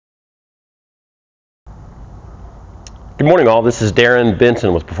Good morning all, this is Darren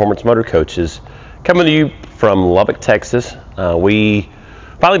Benson with Performance Motorcoaches coming to you from Lubbock, Texas. We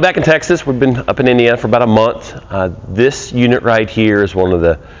finally back in Texas. We've been up in Indiana for about a month. This unit right here is one of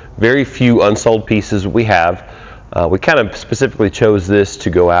the very few unsold pieces we have. We kind of specifically chose this to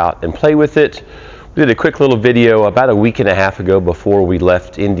go out and play with it. We did a quick little video about a week and a half ago before we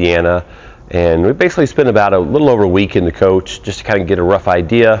left Indiana, and we basically spent about a little over a week in the coach just to kind of get a rough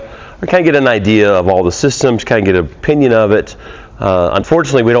idea, or kind of get an idea of all the systems, kind of get an opinion of it.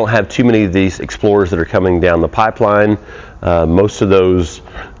 Unfortunately, we don't have too many of these Explorers that are coming down the pipeline. Most of those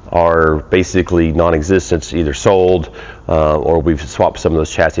are basically non-existent, either sold or we've swapped some of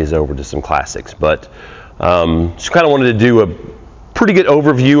those chassis over to some classics. But just kind of wanted to do a pretty good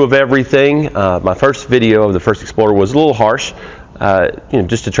overview of everything. My first video of the first Explorer was a little harsh,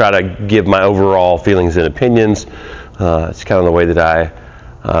 just to try to give my overall feelings and opinions. It's kind of the way that I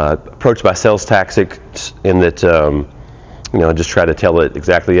approach my sales tactics, in that I just try to tell it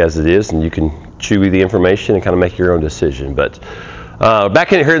exactly as it is, and you can chew the information and kind of make your own decision. But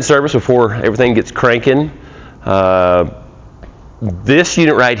back in here in service before everything gets cranking. This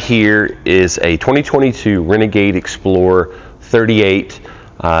unit right here is a 2022 Renegade Explorer 38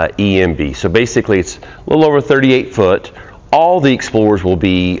 EMB. So basically it's a little over 38 foot. All the Explorers will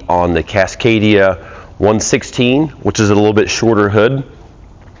be on the Cascadia 116, which is a little bit shorter hood.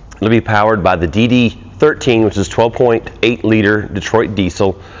 It'll be powered by the DD13, which is 12.8 liter Detroit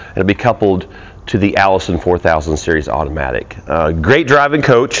Diesel. It'll be coupled to the Allision 4000 series automatic. Great driving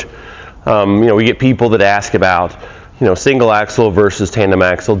coach. We get people that ask about single axle versus tandem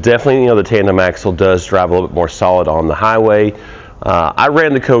axle. Definitely, the tandem axle does drive a little bit more solid on the highway. I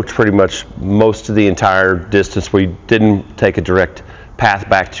ran the coach pretty much most of the entire distance. We didn't take a direct path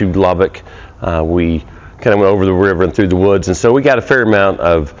back to Lubbock. We kind of went over the river and through the woods, and so we got a fair amount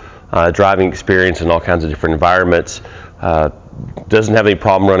of driving experience in all kinds of different environments. Doesn't have any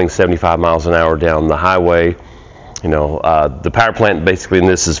problem running 75 miles an hour down the highway. The power plant basically in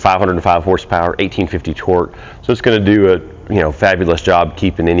this is 505 horsepower, 1850 torque, so it's going to do a fabulous job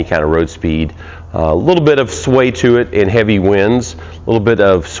keeping any kind of road speed. A little bit of sway to it in heavy winds, a little bit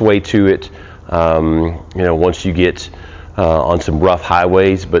of sway to it once you get on some rough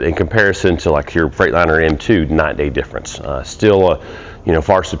highways, but in comparison to like your Freightliner M2, night-day difference. Still a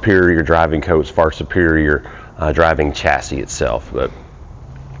far superior driving coach, far superior driving chassis itself. But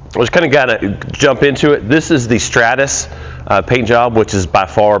I just kind of got to jump into it. This is the Stratus paint job, which is by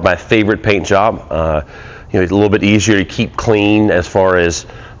far my favorite paint job. It's a little bit easier to keep clean as far as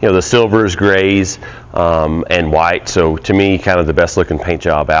the silvers, grays, and white. So to me, kind of the best looking paint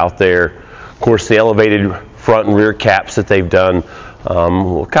job out there. Of course, the elevated front and rear caps that they've done,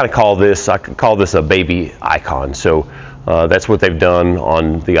 we'll kind of call this, I could call this a baby icon. So that's what they've done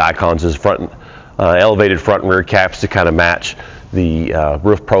on the icons, is elevated front and rear caps to kind of match the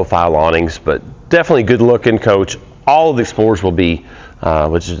roof profile awnings. But definitely good looking coach. All of the Explorers will be,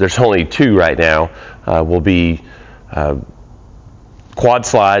 there's only two right now, will be quad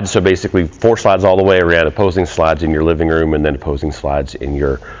slides. So basically 4 slides all the way around, opposing slides in your living room, and then opposing slides in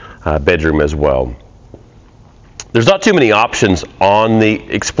your bedroom as well. There's not too many options on the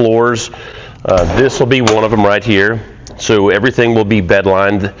Explorers. This will be one of them right here. So everything will be bed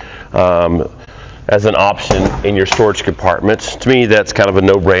lined as an option in your storage compartments. To me, that's kind of a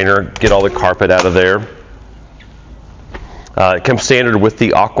no-brainer. Get all the carpet out of there. It comes standard with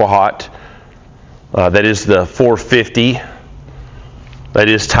the Aquahot. That is the 450. That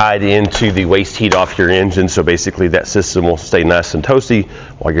is tied into the waste heat off your engine, so basically that system will stay nice and toasty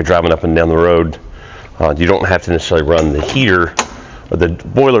while you're driving up and down the road. You don't have to necessarily run the heater or the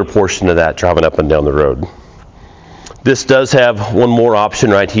boiler portion of that driving up and down the road. This does have one more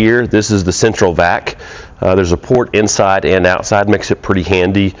option right here. This is the central vac. There's a port inside and outside. Makes it pretty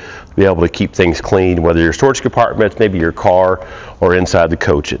handy to be able to keep things clean, whether your storage compartments, maybe your car, or inside the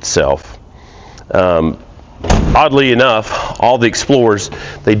coach itself. Oddly enough, all the Explorers,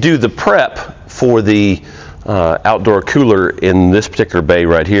 they do the prep for the outdoor cooler in this particular bay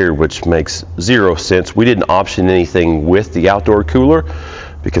right here, which makes 0 sense. We didn't option anything with the outdoor cooler,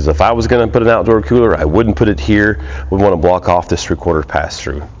 because if I was going to put an outdoor cooler, I wouldn't put it here. We want to block off this 3/4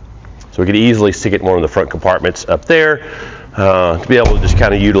 pass-through. So we could easily stick it in one of the front compartments up there to be able to just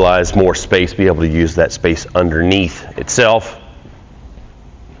kind of utilize more space, be able to use that space underneath itself.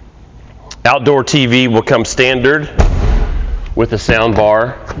 Outdoor TV will come standard with a sound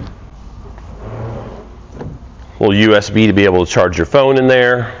bar. A little USB to be able to charge your phone in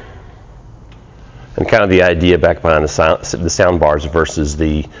there. And kind of the idea back behind the sound bars versus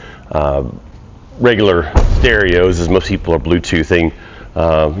the regular stereos is most people are Bluetoothing,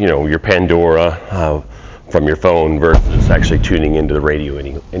 your Pandora, from your phone versus actually tuning into the radio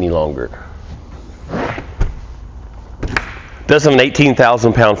any longer. Does have an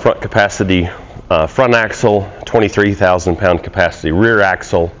 18,000 pound front capacity front axle, 23,000 pound capacity rear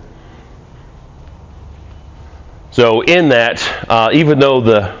axle. So in that, even though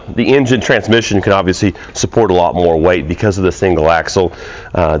the engine transmission can obviously support a lot more weight because of the single axle,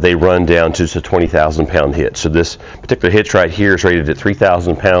 they run down to just a 20,000 pound hitch. So this particular hitch right here is rated at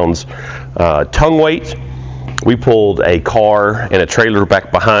 3,000 pounds tongue weight. We pulled a car and a trailer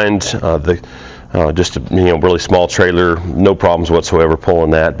back behind just a really small trailer, no problems whatsoever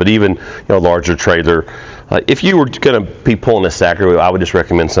pulling that. But even larger trailer, if you were going to be pulling a stacker, I would just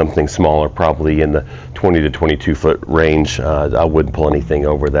recommend something smaller, probably in the 20 to 22 foot range. I wouldn't pull anything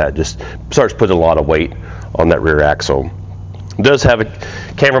over that. Just starts putting a lot of weight on that rear axle. It does have a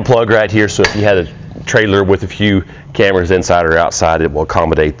camera plug right here, so if you had a trailer with a few cameras inside or outside, it will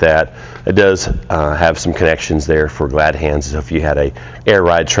accommodate that. It does have some connections there for glad hands, so if you had a air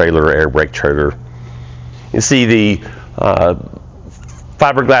ride trailer or air brake trailer. You see the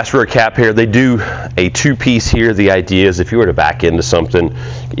fiberglass rear cap here. They do a two-piece here. The idea is if you were to back into something,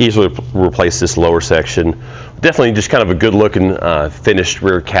 easily replace this lower section. Definitely just kind of a good looking finished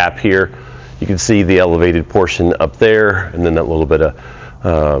rear cap here. You can see the elevated portion up there, and then that little bit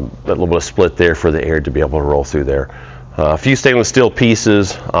of split there for the air to be able to roll through there. A few stainless steel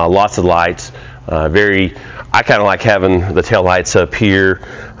pieces, lots of lights. I kind of like having the tail lights up here.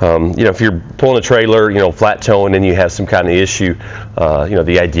 If you're pulling a trailer, flat towing, and you have some kind of issue,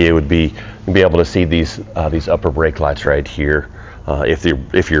 the idea would be to be able to see these upper brake lights right here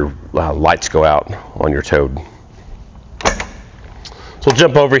if your lights go out on your toad. So we'll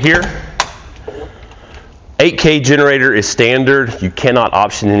jump over here. 8K generator is standard. You cannot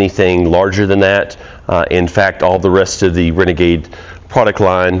option anything larger than that. In fact, all the rest of the Renegade product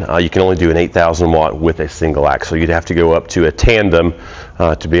line, you can only do an 8,000 watt with a single axle. You'd have to go up to a tandem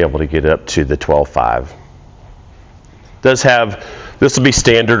to be able to get up to the 12.5. Does have, this will be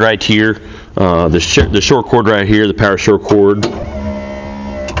standard right here, the short cord right here, the power short cord,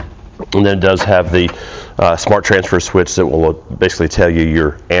 and then it does have the smart transfer switch that will basically tell you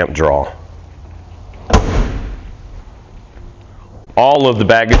your amp draw. All of the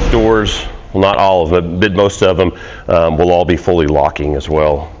baggage doors, well, not all of them, but most of them will all be fully locking as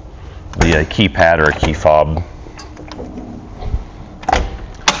well. The keypad or a key fob.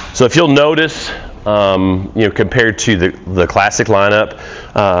 So if you'll notice, compared to the classic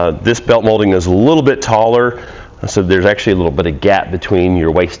lineup, this belt molding is a little bit taller. So there's actually a little bit of gap between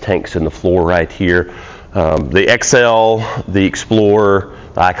your waste tanks and the floor right here. The XL, the Explorer,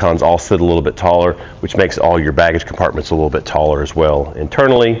 the Icons all sit a little bit taller, which makes all your baggage compartments a little bit taller as well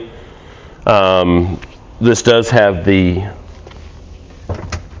internally. This does have the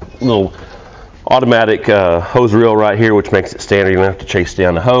little automatic hose reel right here, which makes it standard. You don't have to chase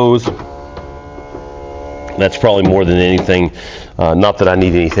down the hose. That's probably more than anything. Not that I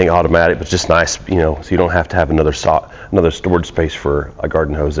need anything automatic, but just nice, so you don't have to have another storage space for a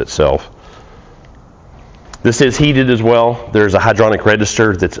garden hose itself. This is heated as well. There's a hydronic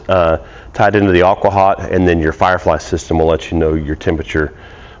register that's tied into the Aquahot, and then your Firefly system will let you know your temperature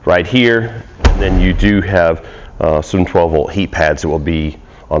right here. And then you do have some 12-volt heat pads that will be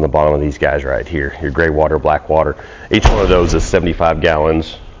on the bottom of these guys right here. Your gray water, black water. Each one of those is 75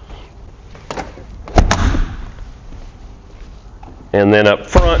 gallons. And then up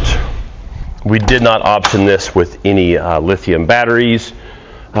front, we did not option this with any lithium batteries.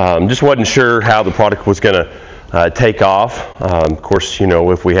 Just wasn't sure how the product was going to take off. Of course,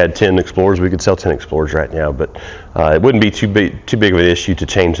 if we had 10 Explorers, we could sell 10 Explorers right now, but it wouldn't be too big of an issue to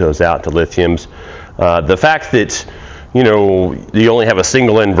change those out to lithiums. The fact that you only have a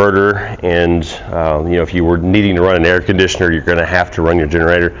single inverter, and if you were needing to run an air conditioner, you're going to have to run your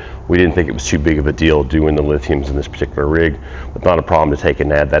generator. We didn't think it was too big of a deal doing the lithiums in this particular rig, but not a problem to take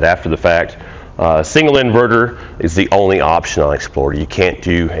and add that after the fact. Single inverter is the only option on Explorer. You can't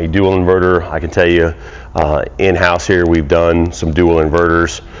do a dual inverter. I can tell you in-house here we've done some dual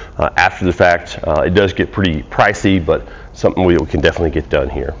inverters. After the fact, it does get pretty pricey, but something we can definitely get done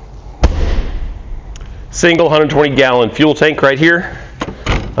here. Single 120-gallon fuel tank right here.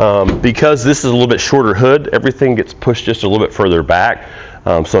 Because this is a little bit shorter hood, everything gets pushed just a little bit further back.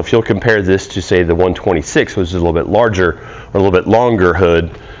 So if you'll compare this to, say, the 126, which is a little bit larger or a little bit longer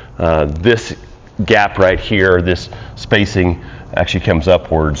hood, this gap right here, this spacing actually comes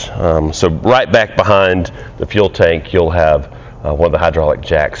upwards. So right back behind the fuel tank, you'll have one of the hydraulic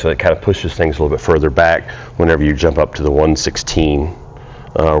jacks, so it kind of pushes things a little bit further back whenever you jump up to the 116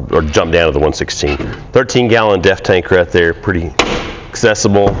 or jump down to the 116. 13-gallon def tank right there, pretty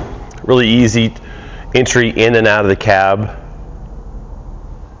accessible, really easy entry in and out of the cab.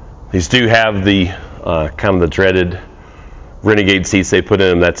 These do have the kind of the dreaded Renegade seats they put in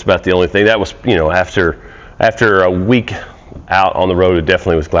them. That's about the only thing. That was, you know, after a week out on the road, I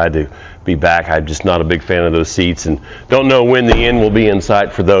definitely was glad to be back. I'm just not a big fan of those seats, and don't know when the end will be in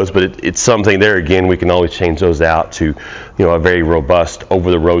sight for those, but it's something there. Again, we can always change those out to, you know, a very robust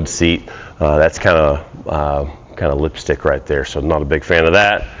over-the-road seat. That's kind of lipstick right there, so not a big fan of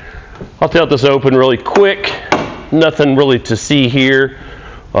that. I'll tilt this open really quick. Nothing really to see here.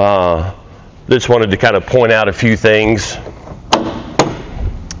 Just wanted to kind of point out a few things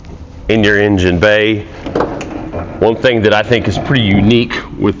in your engine bay. One thing that I think is pretty unique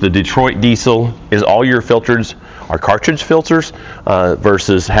with the Detroit Diesel is all your filters are cartridge filters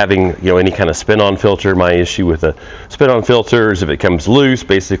versus having, you know, any kind of spin-on filter. My issue with a spin-on filter is if it comes loose,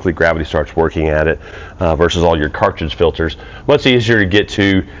 basically gravity starts working at it, versus all your cartridge filters. Much easier to get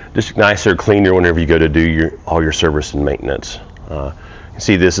to, just nicer, cleaner whenever you go to do all your service and maintenance. You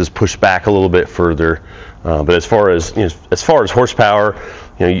see this is pushed back a little bit further, but as far as, you know, as far as horsepower,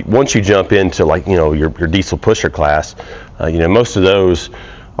 you know, once you jump into, like, you know, your diesel pusher class, you know, most of those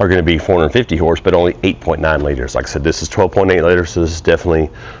are going to be 450 horse, but only 8.9 liters. Like I said, this is 12.8 liters, so this is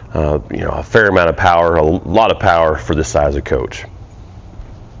definitely, you know, a fair amount of power, a lot of power for this size of coach.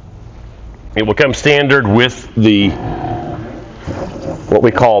 It will come standard with the, what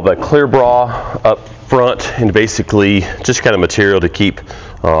we call the clear bra up front, and basically just kind of material to keep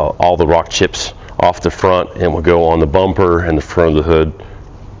all the rock chips off the front, and will go on the bumper and the front of the hood.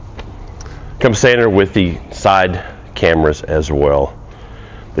 Comes standard with the side cameras as well.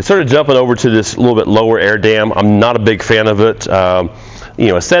 They started jumping over to this little bit lower air dam. I'm not a big fan of it. You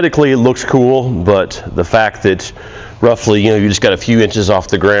know, aesthetically it looks cool, but the fact that roughly, you know, you just got a few inches off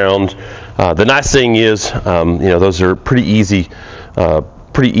the ground. The nice thing is, you know, those are pretty easy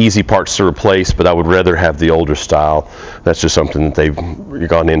parts to replace, but I would rather have the older style. That's just something that they've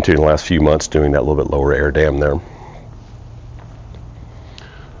gone into in the last few months, doing that little bit lower air dam there.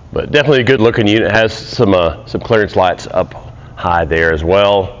 But definitely a good looking unit. It has some clearance lights up high there as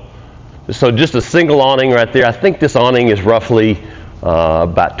well. So just a single awning right there. I think this awning is roughly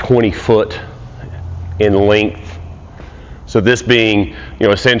about 20 foot in length. So this being, you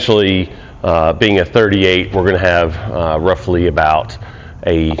know, essentially being a 38, we're going to have roughly about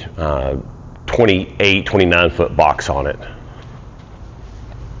a 28, 29 foot box on it.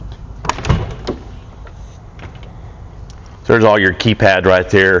 So there's all your keypad right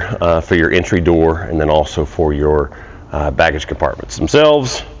there for your entry door, and then also for your baggage compartments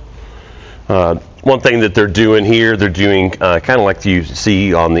themselves. One thing that they're doing here, they're doing kind of like you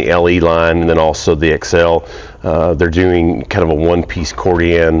see on the LE line, and then also the XL. They're doing kind of a one-piece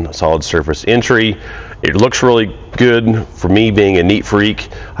accordion solid surface entry. It looks really good. For me, being a neat freak,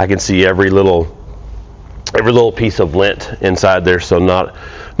 I can see every little piece of lint inside there. So not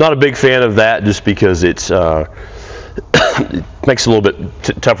a big fan of that, just because it's it makes it a little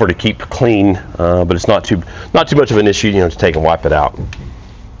bit tougher to keep clean, but it's not too much of an issue, you know, to take and wipe it out.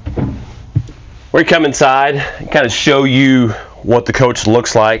 We come inside and kind of show you what the coach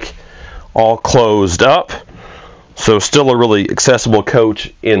looks like all closed up. So still a really accessible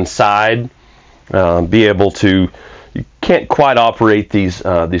coach inside. Be able to, you can't quite operate these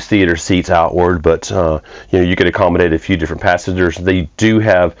theater seats outward, but you know, you could accommodate a few different passengers. They do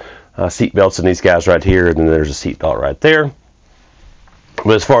have seat belts in these guys right here, and then there's a seat belt right there.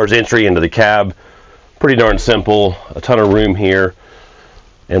 But as far as entry into the cab, pretty darn simple. A ton of room here.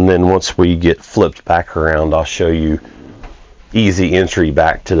 And then once we get flipped back around, I'll show you easy entry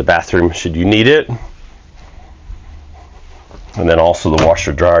back to the bathroom should you need it. And then also the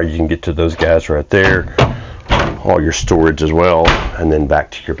washer dryer, you can get to those guys right there. All your storage as well, and then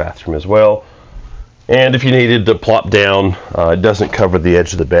back to your bathroom as well. And if you needed to plop down, it doesn't cover the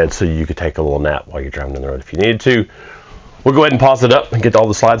edge of the bed, so you could take a little nap while you're driving down the road if you needed to. We'll go ahead and pause it up and get all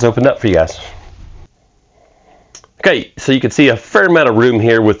the slides opened up for you guys. Okay, so you can see a fair amount of room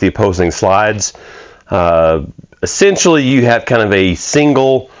here with the opposing slides. Essentially, you have kind of a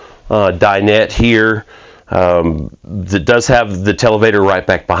single dinette here that does have the televator right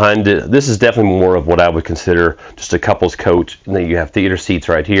back behind it. This is definitely more of what I would consider just a couple's coach, and then you have theater seats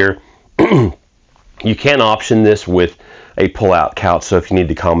right here. You can option this with a pull-out couch, so if you need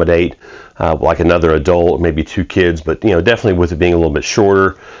to accommodate like another adult, maybe two kids, but you know, definitely with it being a little bit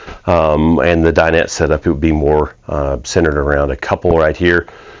shorter and the dinette setup, it would be more centered around a couple right here.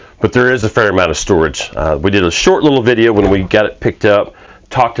 But there is a fair amount of storage. We did a short little video when we got it picked up,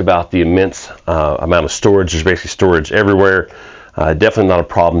 talked about the immense amount of storage. There's basically storage everywhere. Definitely not a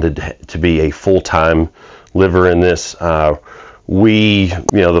problem to be a full-time liver in this.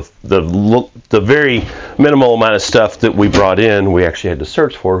 the very minimal amount of stuff that we brought in, we actually had to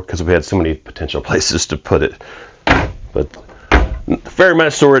search for because we had so many potential places to put it. But a fair amount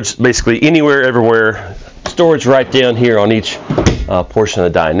of storage, basically anywhere, everywhere. Storage right down here on each portion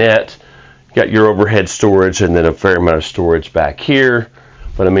of the dinette. You got your overhead storage, and then a fair amount of storage back here.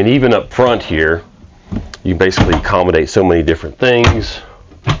 But I mean, even up front here, you basically accommodate so many different things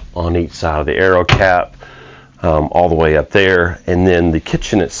on each side of the aero cap, all the way up there. And then the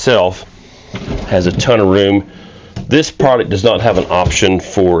kitchen itself has a ton of room. This product does not have an option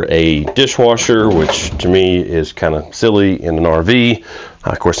for a dishwasher, which to me is kind of silly in an RV.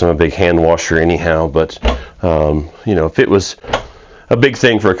 Of course, I'm a big hand washer anyhow, but you know, if it was a big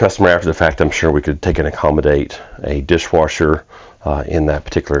thing for a customer after the fact, I'm sure we could take and accommodate a dishwasher in that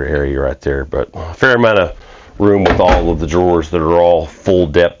particular area right there. But a fair amount of room with all of the drawers that are all full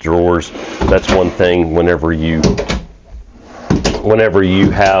depth drawers. That's one thing whenever you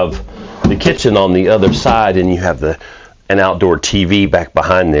have the kitchen on the other side and you have an outdoor TV back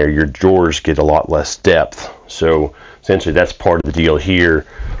behind there, your drawers get a lot less depth. So essentially that's part of the deal here.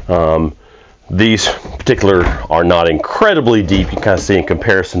 These particular are not incredibly deep. You can kind of see in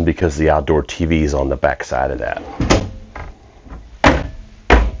comparison because the outdoor TV is on the back side of that.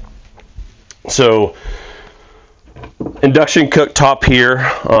 So induction cooktop here,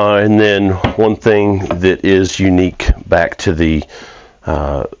 and then one thing that is unique back to the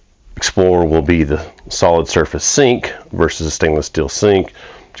Explorer will be the solid surface sink versus a stainless steel sink.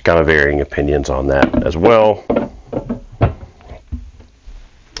 There's kind of varying opinions on that as well.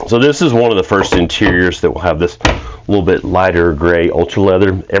 So this is one of the first interiors that will have this little bit lighter gray ultra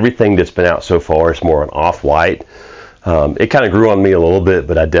leather. Everything that's been out so far is more an off-white. It kind of grew on me a little bit,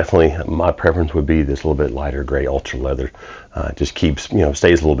 but my preference would be this little bit lighter gray ultra leather. It just keeps,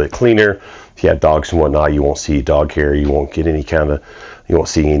 stays a little bit cleaner. If you have dogs and whatnot, you won't see dog hair. You won't get any you won't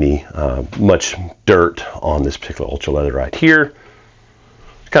see any much dirt on this particular ultra leather right here.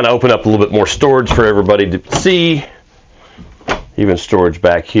 Kind of open up a little bit more storage for everybody to see. Even storage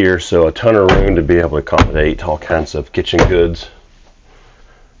back here, so a ton of room to be able to accommodate all kinds of kitchen goods.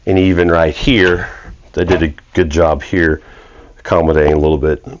 And even right here, they did a good job here accommodating a little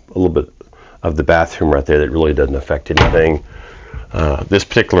bit of the bathroom right there that really doesn't affect anything. This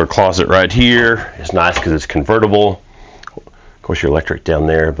particular closet right here is nice because it's convertible. Of course, your electric down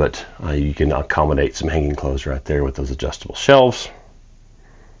there, but you can accommodate some hanging clothes right there with those adjustable shelves.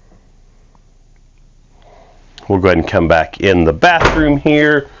 We'll go ahead and come back in the bathroom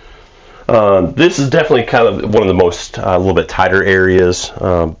here. This is definitely kind of one of the most a little bit tighter areas,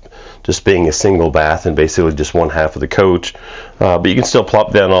 just being a single bath and basically just one half of the coach. But you can still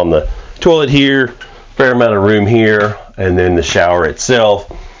plop down on the toilet here, fair amount of room here, and then the shower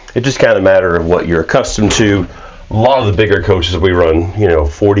itself. It just kind of matters of what you're accustomed to. A lot of the bigger coaches we run,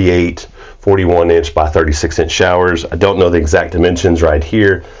 48, 41 inch by 36 inch showers. I don't know the exact dimensions right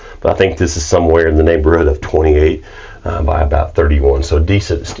here, but I think this is somewhere in the neighborhood of 28 by about 31. So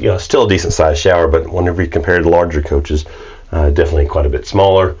decent, still a decent sized shower, but whenever you compare to larger coaches, definitely quite a bit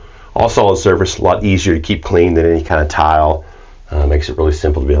smaller. All solid surface, a lot easier to keep clean than any kind of tile. Makes it really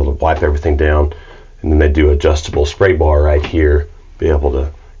simple to be able to wipe everything down. And then they do adjustable spray bar right here, be able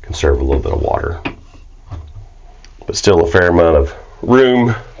to conserve a little bit of water. But still a fair amount of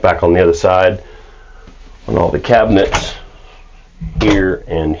room back on the other side on all the cabinets here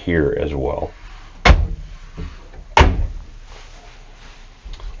and here as well.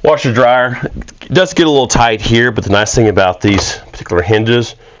 Washer dryer, it does get a little tight here, but the nice thing about these particular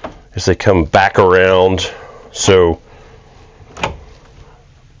hinges is they come back around, so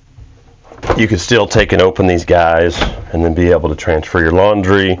you can still take and open these guys and then be able to transfer your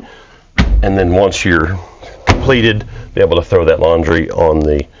laundry, and then once you're completed, be able to throw that laundry on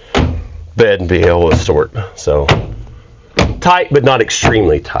the bed and be able to sort. So tight, but not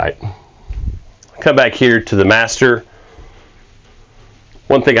extremely tight. Come back here to the master.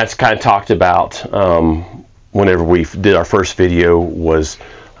 One thing I kind of talked about whenever we did our first video was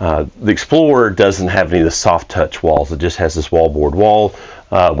the Explorer doesn't have any of the soft touch walls. It just has this wallboard wall,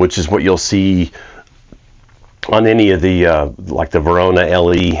 which is what you'll see on any of the like the Verona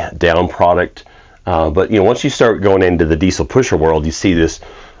LE down product. But once you start going into the diesel pusher world, you see this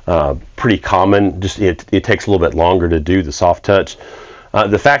pretty common. Just it takes a little bit longer to do the soft touch.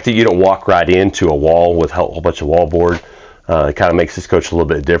 The fact that you don't walk right into a wall with a whole bunch of wallboard it kind of makes this coach a little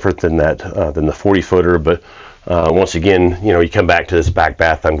bit different than that than the 40 footer. But once again, you come back to this back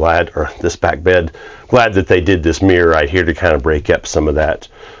bath. I'm glad, or this back bed. Glad that they did this mirror right here to kind of break up some of that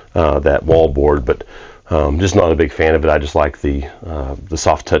that wallboard. But Just not a big fan of it. I just like the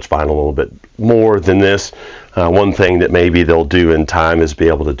soft touch vinyl a little bit more than this. One thing that maybe they'll do in time is be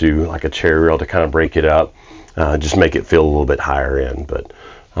able to do like a cherry rail to kind of break it up, just make it feel a little bit higher end. But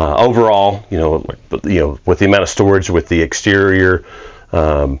overall, with the amount of storage, with the exterior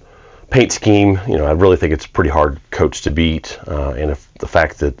paint scheme, I really think it's a pretty hard coach to beat. And the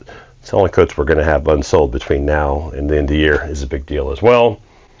fact that it's the only coach we're going to have unsold between now and the end of the year is a big deal as well.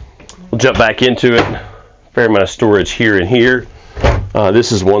 We'll jump back into it. Fair amount of storage here and here.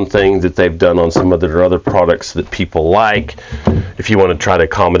 This is one thing that they've done on some of their other products that people like. If you want to try to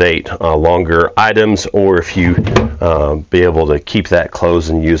accommodate longer items, or if you be able to keep that closed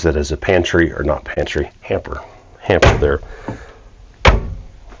and use it as a pantry, or not pantry, hamper there.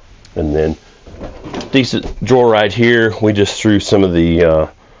 And then decent drawer right here. We just threw some of the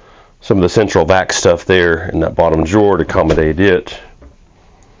central vac stuff there in that bottom drawer to accommodate it.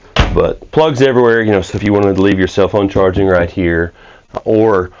 But plugs everywhere, so if you wanted to leave your cell phone charging right here,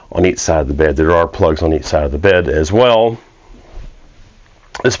 or on each side of the bed, there are plugs on each side of the bed as well.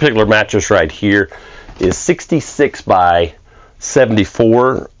 This particular mattress right here is 66 by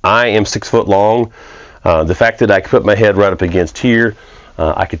 74. I am 6 foot long. The fact that I could put my head right up against here,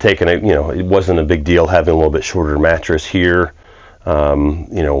 I could take it wasn't a big deal having a little bit shorter mattress here.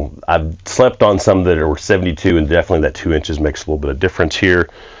 I've slept on some that were 72, and definitely that 2 inches makes a little bit of difference here.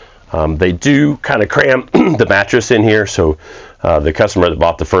 They do kind of cram the mattress in here, so the customer that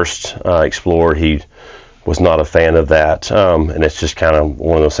bought the first Explorer, he was not a fan of that, and it's just kind of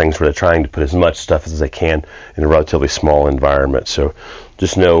one of those things where they're trying to put as much stuff as they can in a relatively small environment. So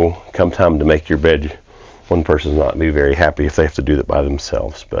just know, come time to make your bed, one person's not going to be very happy if they have to do that by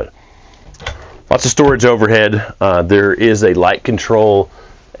themselves. But lots of storage overhead. There is a light control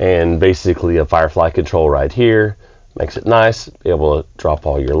and basically a Firefly control right here. Makes it nice, be able to drop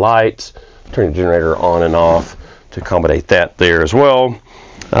all your lights, turn your generator on and off to accommodate that there as well.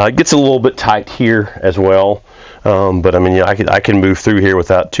 It gets a little bit tight here as well, but I mean, I can move through here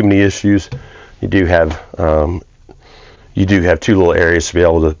without too many issues. You do have two little areas to be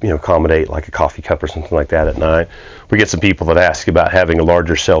able to accommodate like a coffee cup or something like that at night. We get some people that ask about having a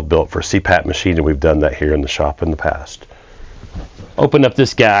larger shelf built for a CPAP machine, and we've done that here in the shop in the past. Open up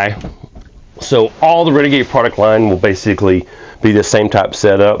this guy. So all the Renegade product line will basically be the same type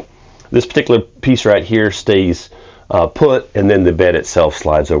setup. This particular piece right here stays put, and then the bed itself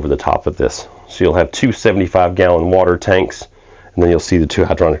slides over the top of this. So you'll have two 75-gallon water tanks, and then you'll see the two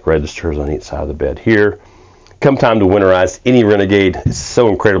hydronic registers on each side of the bed here. Come time to winterize any Renegade, it's so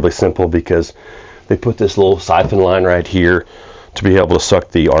incredibly simple because they put this little siphon line right here to be able to suck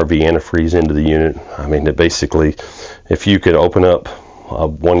the RV antifreeze into the unit. I mean, it basically, if you could open up a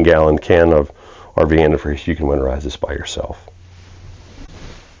 1-gallon can of RV antifreeze, you can winterize this by yourself.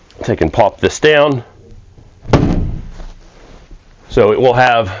 Take and pop this down. So it will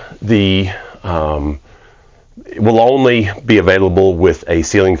have the, it will only be available with a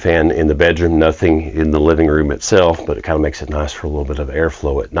ceiling fan in the bedroom, nothing in the living room itself, but it kind of makes it nice for a little bit of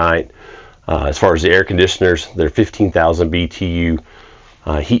airflow at night. As far as the air conditioners, they're 15,000 BTU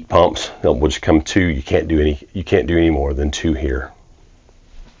heat pumps. They'll just come two. You can't do any more than two here.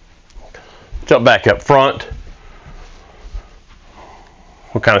 Jump back up front.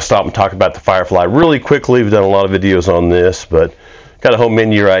 We'll kind of stop and talk about the Firefly really quickly. We've done a lot of videos on this, but got a home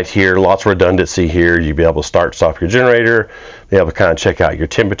menu right here. Lots of redundancy here. You'll be able to start, stop your generator. Be able to kind of check out your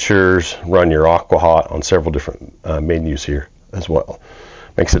temperatures, run your Aquahot on several different menus here as well.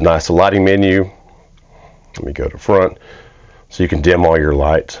 Makes it nice. A lighting menu. Let me go to front. So you can dim all your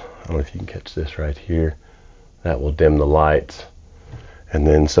lights. I don't know if you can catch this right here. That will dim the lights. And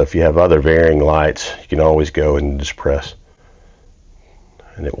then, so if you have other varying lights, you can always go and just press,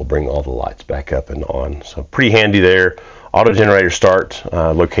 and it will bring all the lights back up and on. So pretty handy there. Auto generator start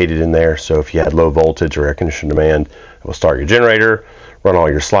located in there. So if you had low voltage or air conditioning demand, it will start your generator, run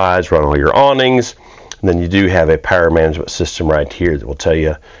all your slides, run all your awnings. And then you do have a power management system right here that will tell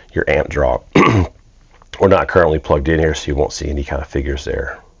you your amp drop. We're not currently plugged in here, so you won't see any kind of figures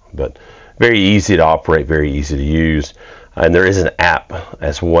there. But very easy to operate, very easy to use. And there is an app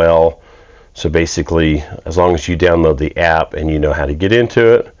as well. So basically, as long as you download the app and you know how to get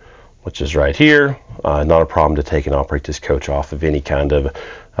into it, which is right here, not a problem to take and operate this coach off of any kind of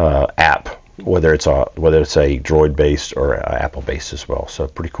app, whether it's a Droid-based or Apple-based as well. So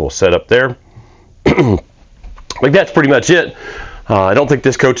pretty cool setup there. Like that's pretty much it. I don't think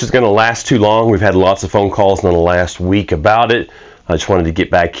this coach is going to last too long. We've had lots of phone calls in the last week about it. I just wanted to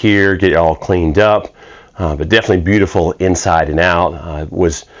get back here, get it all cleaned up. But definitely beautiful inside and out. It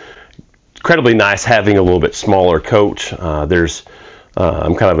was incredibly nice having a little bit smaller coach. There's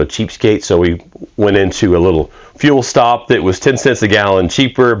I'm kind of a cheapskate, so we went into a little fuel stop that was 10 cents a gallon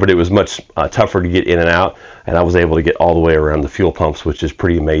cheaper, but it was much tougher to get in and out, and I was able to get all the way around the fuel pumps, which is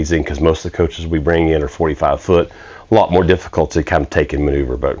pretty amazing because most of the coaches we bring in are 45 foot, a lot more difficult to kind of take and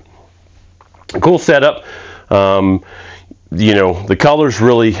maneuver, but a cool setup. You know, the colors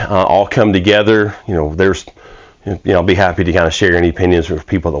really all come together. You know, I'll be happy to kind of share any opinions with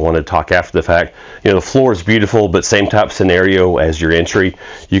people that want to talk after the fact. You know, the floor is beautiful, but same type scenario as your entry.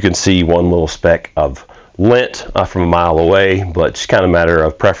 You can see one little speck of lint from a mile away, but it's kind of a matter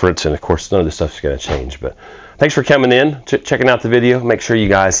of preference, and of course none of this stuff is going to change. But thanks for coming in, checking out the video. Make sure you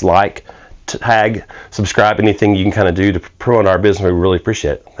guys like, tag, subscribe, anything you can kind of do to promote our business. We really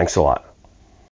appreciate it. Thanks a lot.